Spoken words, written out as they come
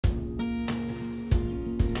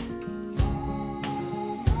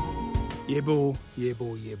Yebo,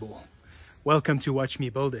 yebo, yebo. Welcome to Watch Me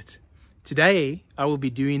Build It. Today I will be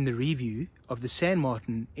doing the review of the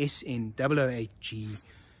Sanmartin SN008G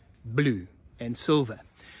Blue and Silver.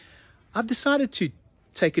 I've decided to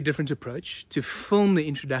take a different approach, to film the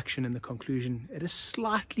introduction and the conclusion at a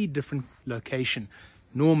slightly different location.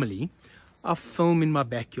 Normally I'll film in my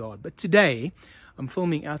backyard, but today I'm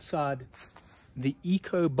filming outside the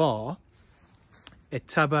Eco Bar at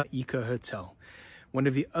Thaba Eco Hotel, one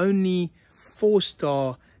of the only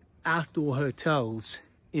 4-star outdoor hotels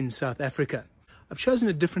in South Africa. I've chosen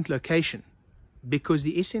a different location because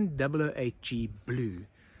the SN008G Blue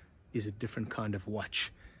is a different kind of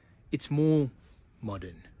watch. It's more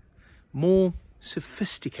modern, more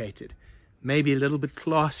sophisticated, maybe a little bit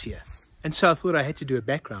classier. And so I thought I had to do a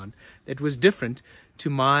background that was different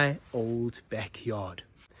to my old backyard.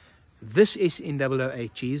 This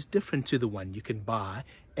SN008G is different to the one you can buy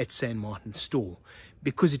at Sanmartin's store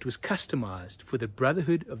because it was customized for the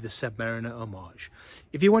Brotherhood of the Submariner Homage.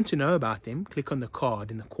 If you want to know about them, click on the card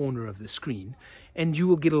in the corner of the screen and you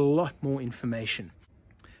will get a lot more information.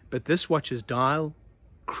 But this watch's dial,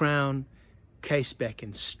 crown, caseback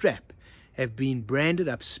and strap have been branded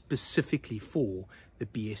up specifically for the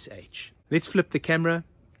BSH. Let's flip the camera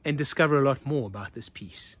and discover a lot more about this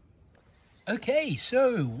piece. Okay,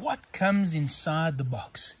 so what comes inside the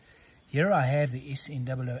box? Here I have the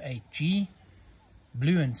SN008G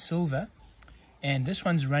Blue and Silver, and this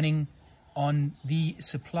one's running on the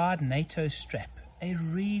supplied NATO strap. A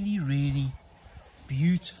really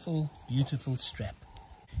beautiful strap,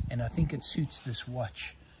 and I think it suits this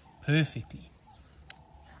watch perfectly.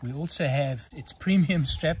 We also have its premium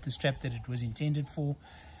strap, the strap that it was intended for,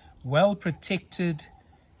 well protected,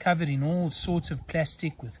 covered in all sorts of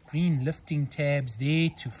plastic with green lifting tabs there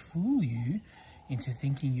to fool you into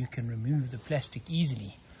thinking you can remove the plastic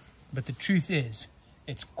easily. But the truth is,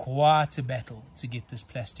 it's quite a battle to get this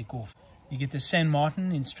plastic off. You get the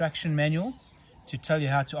Sanmartin instruction manual to tell you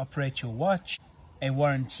how to operate your watch, a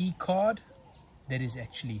warranty card that is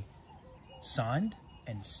actually signed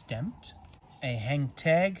and stamped, a hang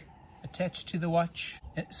tag attached to the watch,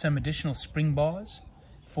 some additional spring bars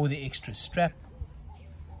for the extra strap,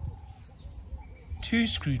 2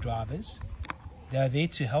 screwdrivers. They are there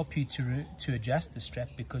to help you to adjust the strap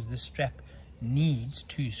because the strap needs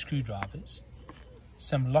 2 screwdrivers,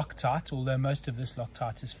 some Loctite, although most of this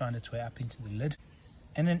Loctite has found its way up into the lid,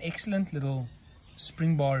 and an excellent little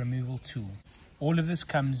spring bar removal tool. All of this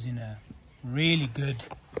comes in a really good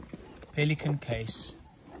Pelican case,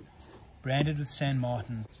 branded with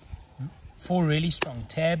Sanmartin, 4 really strong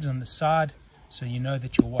tabs on the side so you know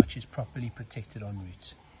that your watch is properly protected en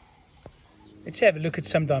route. Let's have a look at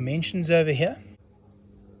some dimensions over here.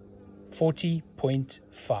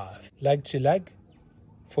 40.5. Lug to lug,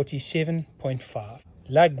 47.5.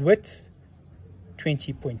 Lug width,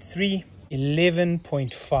 20.3.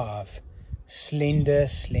 11.5. Slender.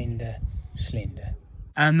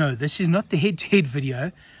 No, this is not the head-to-head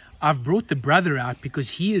video. I've brought the brother out because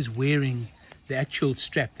he is wearing the actual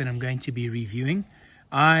strap that I'm going to be reviewing.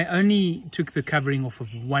 I only took the covering off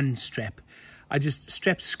of one strap.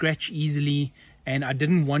 Straps scratch easily, and I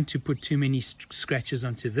didn't want to put too many scratches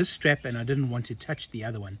onto this strap, and I didn't want to touch the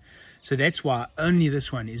other one. So that's why only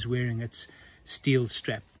this one is wearing its steel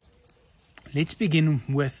strap. Let's begin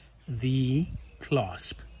with the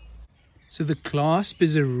clasp. So the clasp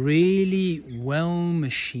is a really well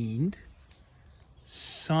machined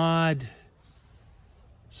side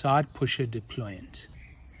pusher deployant.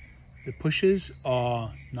 The pushers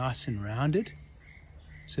are nice and rounded,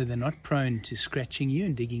 so they're not prone to scratching you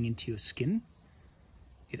and digging into your skin.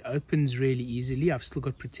 It opens really easily. I've still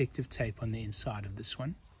got protective tape on the inside of this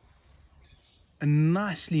one. A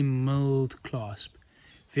nicely milled clasp.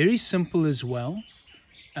 Very simple as well.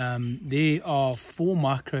 There are 4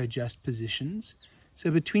 micro adjust positions. So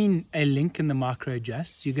between a link and the micro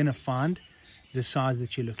adjusts, you're going to find the size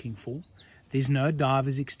that you're looking for. There's no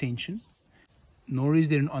diver's extension, nor is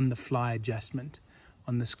there an on-the-fly adjustment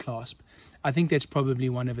on this clasp. I think that's probably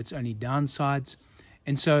one of its only downsides.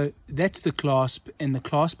 And so that's the clasp, and the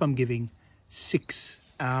clasp I'm giving 6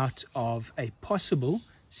 out of a possible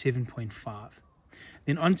 7.5.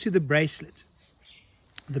 Then onto the bracelet.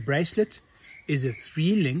 The bracelet is a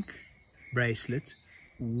 3-link bracelet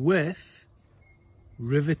with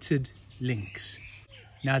riveted links.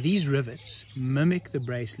 Now these rivets mimic the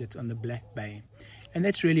bracelet on the Black Bay, and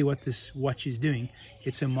that's really what this watch is doing.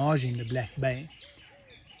 It's homaging the Black Bay.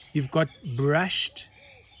 You've got brushed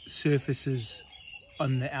surfaces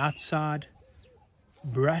on the outside,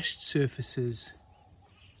 brushed surfaces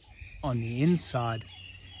on the inside,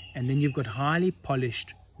 and then you've got highly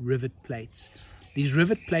polished rivet plates. These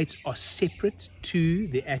rivet plates are separate to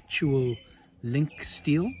the actual link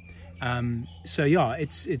steel. So yeah,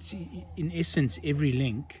 it's in essence, every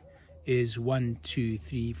link is 1, 2,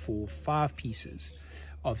 3, 4, 5 pieces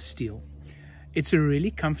of steel. It's a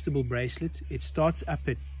really comfortable bracelet. It starts up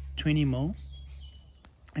at 20 mil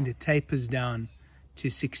and it tapers down to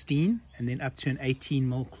 16 and then up to an 18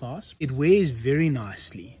 mil clasp. It wears very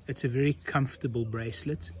nicely. It's a very comfortable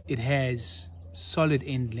bracelet. It has solid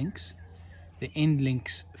end links. The end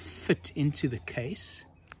links fit into the case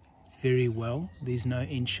very well. There's no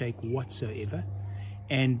end shake whatsoever,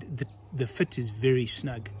 and the fit is very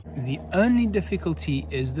snug. The only difficulty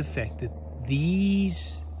is the fact that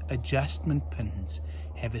these adjustment pins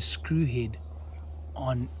have a screw head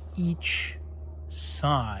on each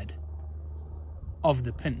side of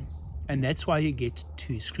the pin, and that's why you get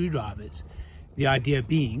 2 screwdrivers. The idea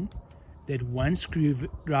being that one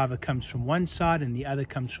screwdriver comes from one side and the other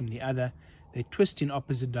comes from the other. They twist in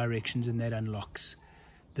opposite directions and that unlocks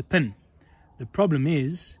the pin. The problem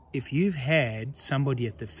is, if you've had somebody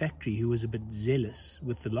at the factory who was a bit zealous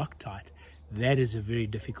with the Loctite, that is a very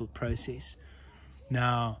difficult process.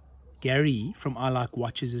 Now, Gary from I Like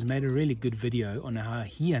Watches has made a really good video on how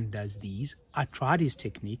he undoes these. I tried his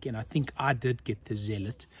technique and I think I did get the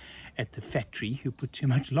zealot at the factory who put too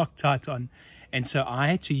much Loctite on, and so I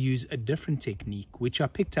had to use a different technique which I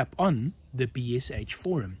picked up on the BSH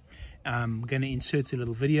forum. I'm going to insert a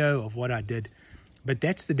little video of what I did, but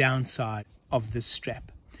that's the downside of this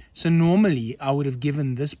strap. So normally I would have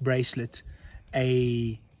given this bracelet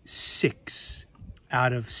a 6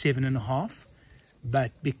 out of 7.5,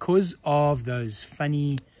 but because of those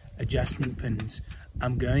funny adjustment pins,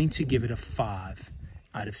 I'm going to give it a 5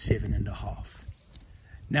 out of 7.5.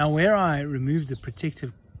 Now, where I removed the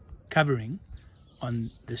protective covering on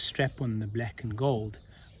the strap on the black and gold,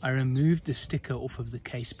 I removed the sticker off of the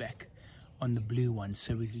case back on the blue one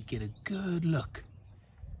so we could get a good look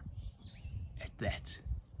at that.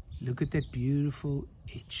 Look at that beautiful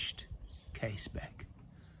etched case back.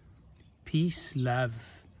 Peace,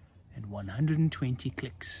 love, and 120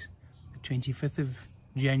 clicks. The 25th of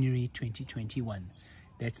January 2021.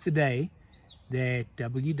 That's the day that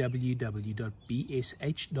www.bsh.zone,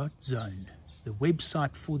 the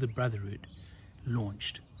website for the Brotherhood,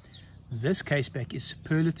 launched. This caseback is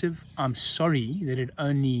superlative. I'm sorry that it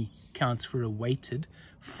only counts for a weighted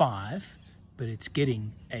 5, but it's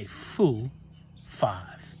getting a full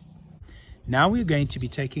 5. Now we're going to be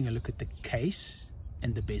taking a look at the case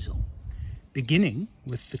and the bezel, beginning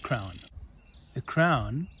with the crown. The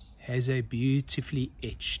crown has a beautifully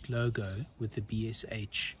etched logo with the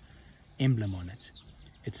BSH emblem on it.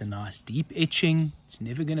 It's a nice deep etching. It's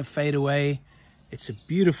never going to fade away. It's a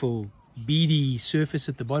beautiful beady surface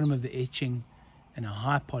at the bottom of the etching and a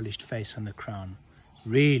high polished face on the crown.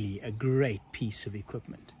 Really a great piece of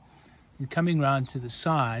equipment. And coming round to the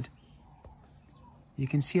side, you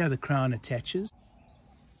can see how the crown attaches.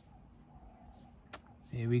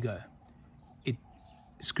 There we go. It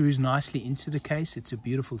screws nicely into the case. It's a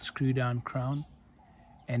beautiful screw down crown,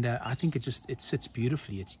 and I think it sits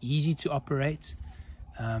beautifully. It's easy to operate,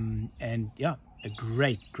 and yeah, a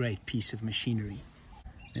great piece of machinery.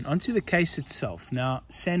 Then onto the case itself. Now,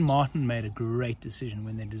 San Martin made a great decision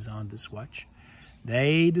when they designed this watch.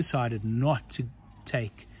 They decided not to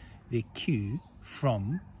take their cue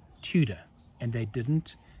from Tudor, and they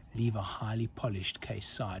didn't leave a highly polished case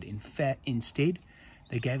side. In fact, instead,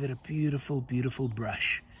 they gave it a beautiful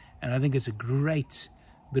brush, and I think it's a great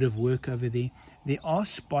bit of work over there. There are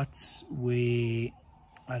spots where,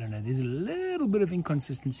 I don't know, there's a little bit of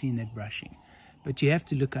inconsistency in that brushing, but you have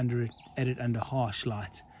to look at it under harsh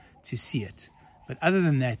light to see it. But other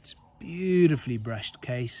than that, beautifully brushed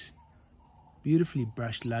case, beautifully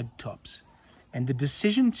brushed lug tops, and the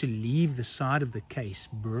decision to leave the side of the case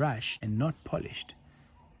brushed and not polished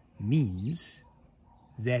means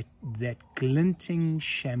that that glinting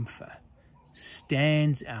chamfer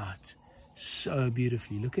stands out so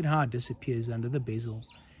beautifully. Look at how it disappears under the bezel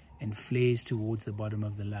and flares towards the bottom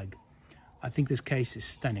of the lug. I think this case is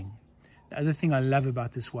stunning. The other thing I love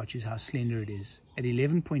about this watch is how slender it is. At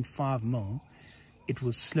 11.5 mil, it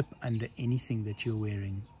will slip under anything that you're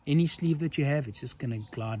wearing. Any sleeve that you have, it's just going to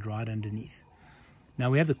glide right underneath. Now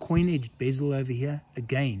we have the coin-edged bezel over here.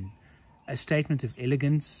 Again, a statement of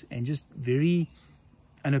elegance and just very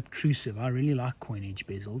unobtrusive. I really like coin-edged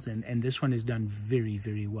bezels, and this one is done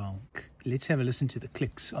very well. Let's have a listen to the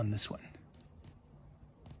clicks on this one.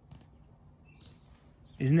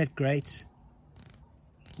 Isn't that great?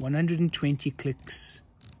 120 clicks,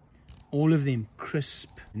 all of them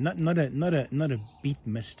crisp. Not a beat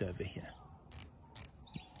missed over here.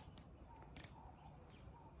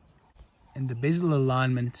 and the bezel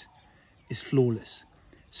alignment is flawless.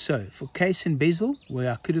 So for case and bezel,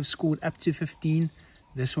 where I could have scored up to 15,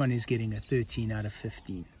 this one is getting a 13 out of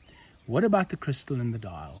 15. What about the crystal and the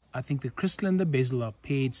dial? I think the crystal and the bezel are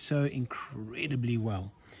paired so incredibly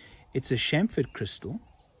well. It's a chamfered crystal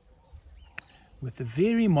with a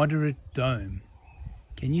very moderate dome.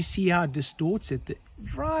 Can you see how it distorts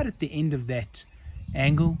right at the end of that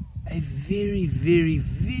angle? A very, very,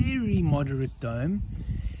 very moderate dome.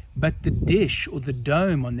 But the dish or the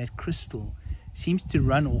dome on that crystal seems to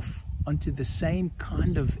run off onto the same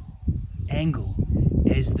kind of angle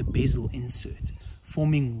as the bezel insert,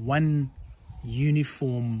 forming one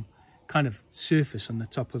uniform kind of surface on the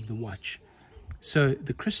top of the watch. So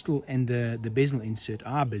the crystal and the bezel insert,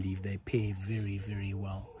 I believe they pair very, very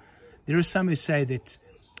well. There are some who say that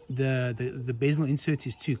the bezel insert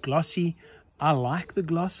is too glossy. I like the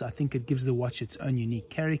gloss. I think it gives the watch its own unique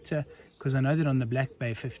character, because I know that on the Black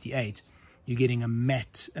Bay 58 you're getting a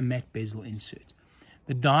matte bezel insert.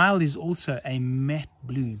 The dial is also a matte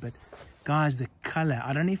blue, but guys, the color,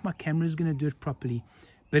 I don't know if my camera is going to do it properly,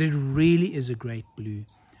 but it really is a great blue.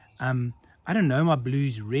 I don't know my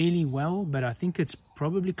blues really well, but I think it's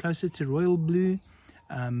probably closer to royal blue.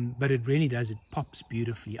 But it really does, it pops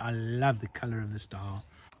beautifully. I love the color of this dial.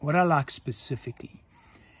 What I like specifically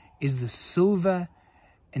is the silver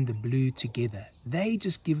and the blue together. They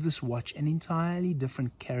just give this watch an entirely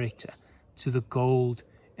different character to the gold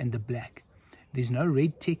and the black. There's no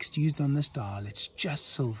red text used on this dial. It's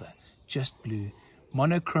just silver, just blue.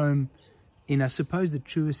 Monochrome in, I suppose, the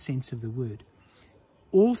truest sense of the word.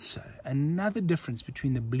 Also, another difference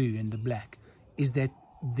between the blue and the black is that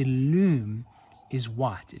the lume is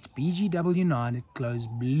white. It's BGW9, it glows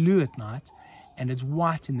blue at night, and it's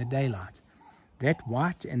white in the daylight. That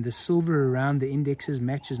white and the silver around the indexes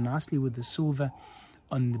matches nicely with the silver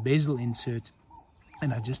on the bezel insert,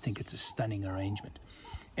 and I just think it's a stunning arrangement.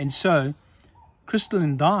 And so, crystal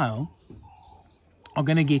and dial are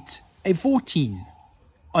going to get a 14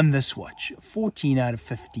 on this watch, 14 out of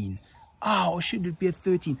 15. Oh, or should it be a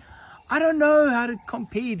 13? I don't know how to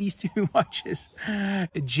compare these two watches.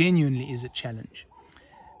 It genuinely is a challenge.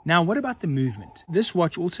 Now, what about the movement? This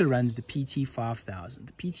watch also runs the PT5000.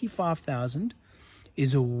 The PT5000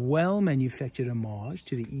 is a well-manufactured homage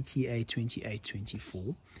to the ETA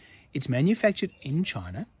 2824. It's manufactured in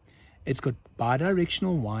China. It's got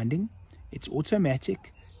bidirectional winding. It's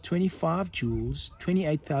automatic, 25 joules,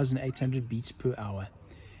 28,800 beats per hour.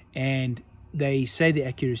 And they say the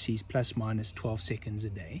accuracy is plus minus 12 seconds a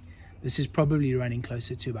day. This is probably running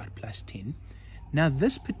closer to about plus 10. Now,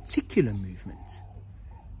 this particular movement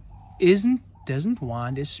doesn't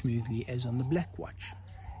wind as smoothly as on the black watch.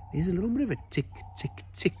 There's a little bit of a tick, tick,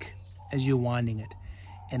 tick as you're winding it.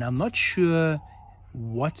 And I'm not sure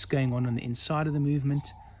what's going on the inside of the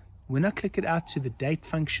movement. When I click it out to the date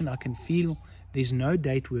function, I can feel there's no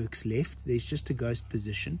date works left. There's just a ghost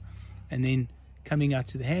position. And then coming out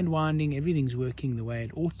to the hand winding, everything's working the way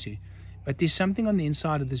it ought to. But there's something on the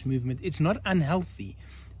inside of this movement. It's not unhealthy,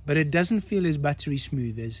 but it doesn't feel as buttery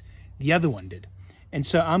smooth as the other one did. And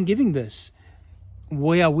so I'm giving this,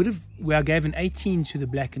 where I gave an 18 to the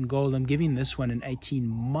black and gold, I'm giving this one an 18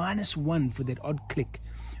 minus 1 for that odd click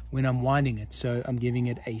when I'm winding it. So I'm giving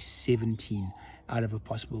it a 17 out of a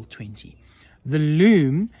possible 20. The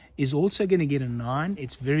lume is also going to get a 9.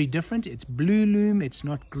 It's very different. It's blue lume. It's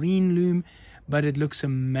not green lume, but it looks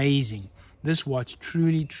amazing. This watch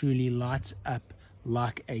truly, truly lights up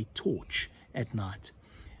like a torch at night.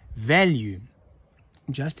 Value,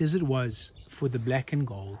 just as it was for the black and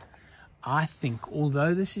gold, I think,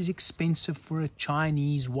 although this is expensive for a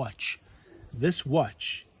Chinese watch, this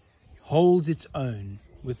watch holds its own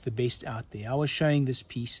with the best out there. I was showing this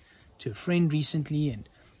piece to a friend recently, and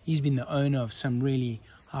he's been the owner of some really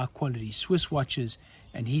high quality Swiss watches,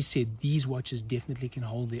 and he said these watches definitely can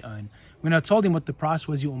hold their own. When I told him what the price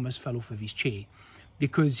was, he almost fell off of his chair,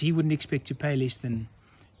 because he wouldn't expect to pay less than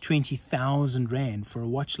 20,000 Rand for a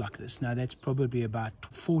watch like this. Now that's probably about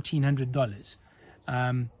 $1,400.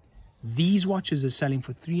 These watches are selling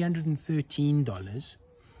for $313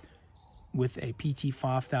 with a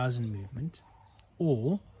PT5000 movement,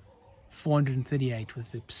 or $438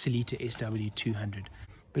 with the Sellita SW200.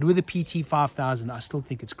 But with a PT5000, I still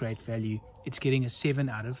think it's great value. It's getting a 7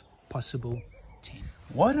 out of possible 10.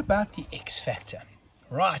 What about the X Factor?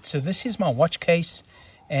 Right, so this is my watch case,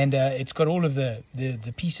 and it's got all of the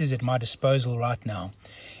pieces at my disposal right now.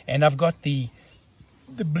 And I've got the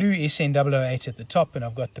blue SN008 at the top, and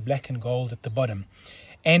I've got the black and gold at the bottom.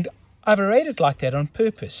 And I've arrayed it like that on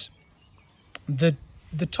purpose. The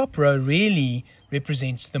top row really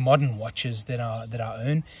represents the modern watches that I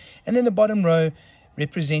own, and then the bottom row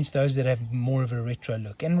represents those that have more of a retro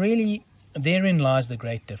look. And really, therein lies the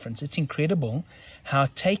great difference. It's incredible how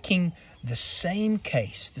taking the same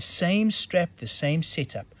case, the same strap, the same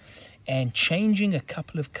setup, and changing a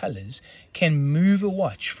couple of colors can move a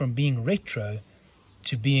watch from being retro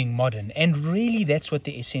to being modern. And really, that's what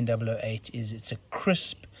the SN008 is. It's a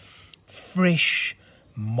crisp, fresh,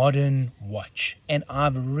 modern watch. And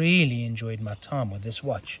I've really enjoyed my time with this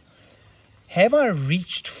watch. Have I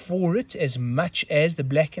reached for it as much as the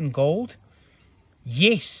black and gold?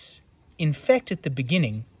 Yes. In fact, at the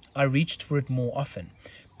beginning, I reached for it more often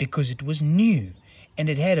because it was new and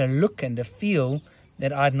it had a look and a feel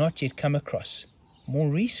that I'd not yet come across. More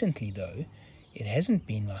recently, though, it hasn't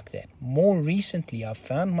been like that. More recently, I've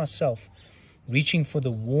found myself reaching for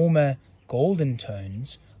the warmer golden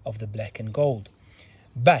tones of the black and gold.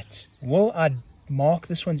 But will I mark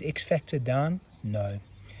this one's X factor down? No.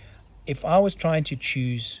 If I was trying to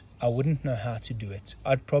choose, I wouldn't know how to do it.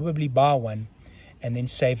 I'd probably buy one and then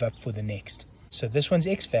save up for the next. So this one's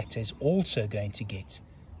X factor is also going to get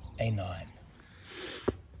a 9.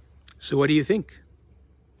 So what do you think?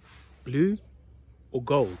 Blue or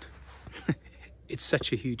gold? It's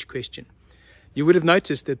such a huge question. You would have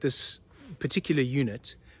noticed that this particular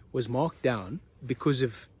unit was marked down because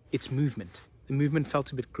of its movement. The movement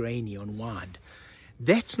felt a bit grainy, unwind.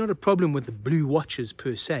 That's not a problem with the blue watches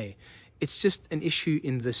per se. It's just an issue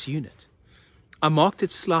in this unit. I marked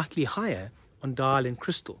it slightly higher on dial and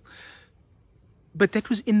crystal. But that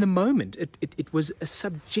was in the moment. It was a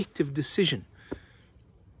subjective decision.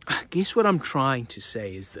 I guess what I'm trying to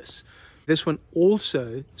say is this. This one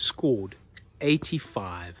also scored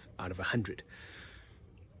 85 out of 100.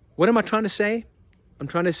 What am I trying to say? I'm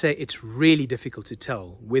trying to say it's really difficult to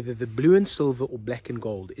tell whether the blue and silver or black and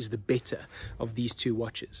gold is the better of these two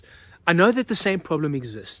watches. I know that the same problem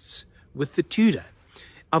exists with the Tudor.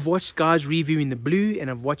 I've watched guys reviewing the blue and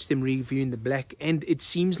I've watched them reviewing the black, and it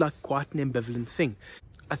seems like quite an ambivalent thing.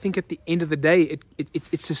 I think at the end of the day,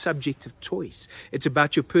 it's a subjective choice. It's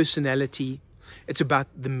about your personality. It's about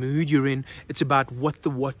the mood you're in. It's about what the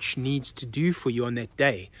watch needs to do for you on that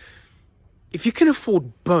day. If you can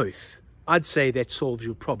afford both, I'd say that solves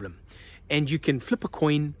your problem. And you can flip a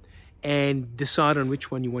coin and decide on which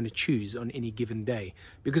one you want to choose on any given day.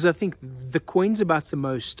 Because I think the coin's about the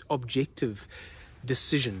most objective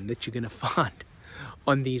decision that you're going to find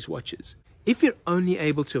on these watches. If you're only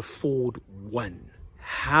able to afford one,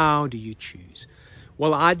 how do you choose?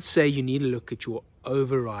 Well, I'd say you need to look at your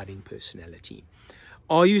overriding personality.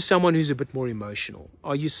 Are you someone who's a bit more emotional?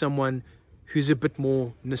 Are you someone who's a bit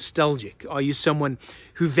more nostalgic? Are you someone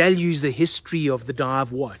who values the history of the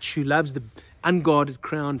dive watch, who loves the unguarded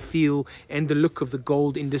crown feel and the look of the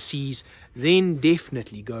gold indices? Then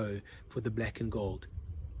definitely go for the black and gold.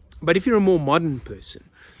 But if you're a more modern person,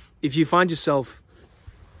 if you find yourself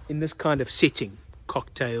in this kind of setting,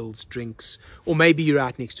 cocktails, drinks, or maybe you're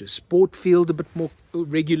out next to a sport field a bit more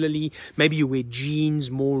regularly, maybe you wear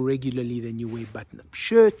jeans more regularly than you wear button-up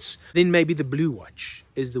shirts, then maybe the blue watch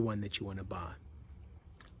is the one that you want to buy.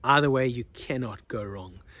 Either way, you cannot go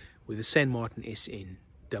wrong with the San Martin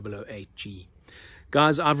SN008G.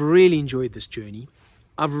 Guys, I've really enjoyed this journey.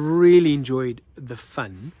 I've really enjoyed the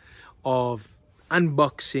fun of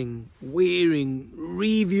unboxing, wearing,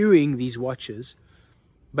 reviewing these watches.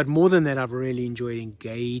 But more than that, I've really enjoyed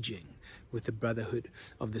engaging with the Brotherhood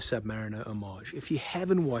of the Submariner Homage. If you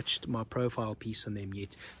haven't watched my profile piece on them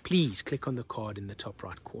yet, please click on the card in the top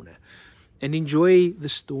right corner and enjoy the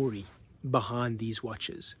story behind these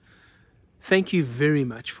watches. Thank you very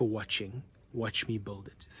much for watching Watch Me Build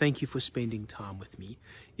It. Thank you for spending time with me.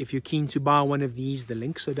 If you're keen to buy one of these, the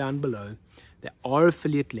links are down below. There are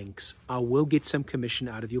affiliate links. I will get some commission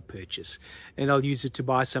out of your purchase, and I'll use it to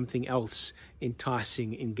buy something else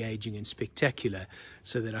enticing, engaging, and spectacular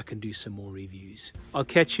so that I can do some more reviews. I'll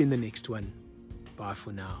catch you in the next one. Bye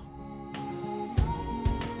for now.